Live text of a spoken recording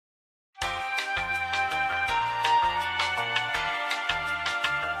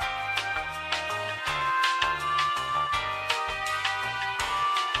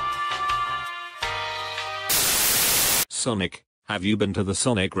Sonic, have you been to the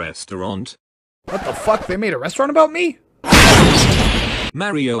Sonic restaurant? What the fuck? They made a restaurant about me?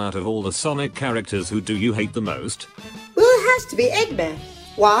 Mario, out of all the Sonic characters, who do you hate the most? Well, it has to be Eggman.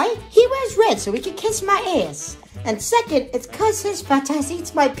 Why? He wears red so he can kiss my ass. And second, it's cause his fat ass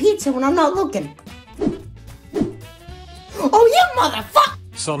eats my pizza when I'm not looking. Oh, you motherfucker!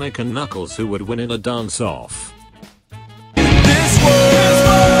 Sonic and Knuckles, who would win in a dance-off?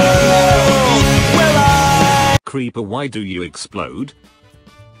 Creeper, why do you explode?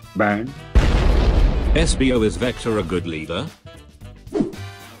 Burn. SBO, is Vector a good leader?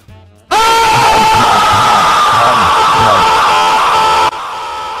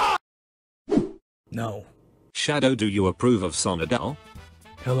 No. Shadow, do you approve of Sonadal?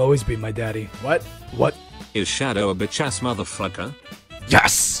 He'll always be my daddy. What? What? Is Shadow a bitch-ass motherfucker?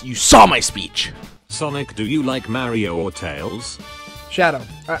 Yes! You saw my speech! Sonic, do you like Mario or Tails? Shadow.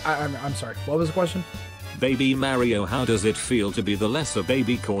 I'm sorry. What was the question? Baby Mario, how does it feel to be the lesser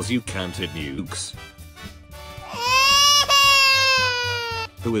baby cause you counted nukes?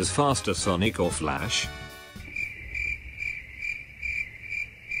 Who is faster, Sonic or Flash?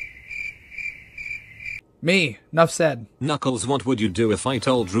 Me. Enough said. Knuckles, what would you do if I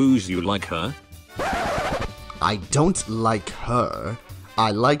told Rouge you like her? I don't like her.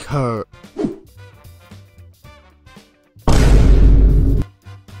 I like her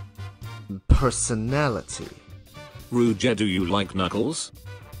personality. Rouge, do you like Knuckles?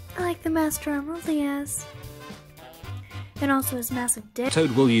 I like the master emerald he has. And also his massive dick.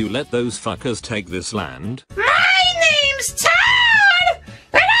 Toad, will you let those fuckers take this land? My name's Toad!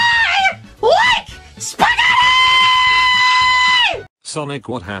 And I like spaghetti! Sonic,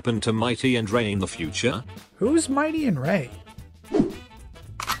 what happened to Mighty and Ray in the future? Who's Mighty and Ray?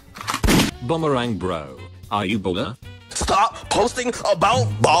 Boomerang bro, are you baller? Stop posting about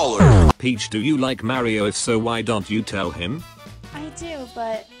baller! Peach, do you like Mario? If so, why don't you tell him? I do,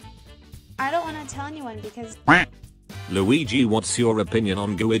 but I don't want to tell anyone because... Luigi, what's your opinion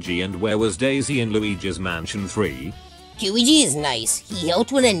on Luigi, and where was Daisy in Luigi's Mansion 3? Luigi is nice. He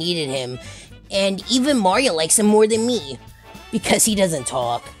helped when I needed him. And even Mario likes him more than me. Because he doesn't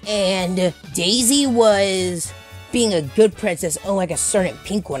talk. And Daisy was being a good princess, unlike a certain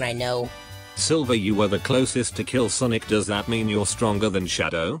pink one I know. Silver, you were the closest to kill Sonic. Does that mean you're stronger than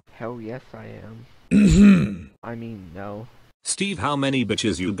Shadow? Hell yes, I am. I mean, no. Steve, how many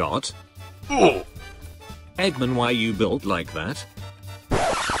bitches you got? Oh. Eggman, why you built like that?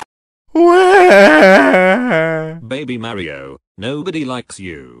 Baby Mario, nobody likes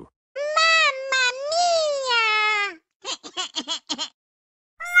you. Mamma mia!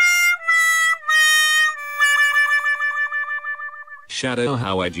 Shadow,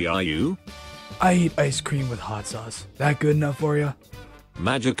 how edgy are you? I eat ice cream with hot sauce. That good enough for you?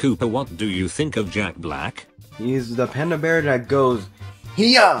 Magikoopa, what do you think of Jack Black? He's the panda bear that goes,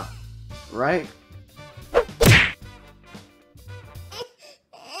 Hiya! Right?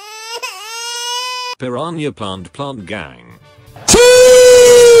 Piranha Plant Gang.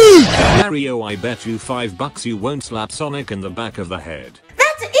 Mario, I bet you $5 you won't slap Sonic in the back of the head.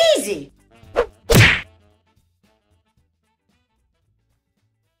 That's easy!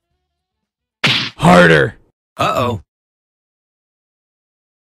 Harder!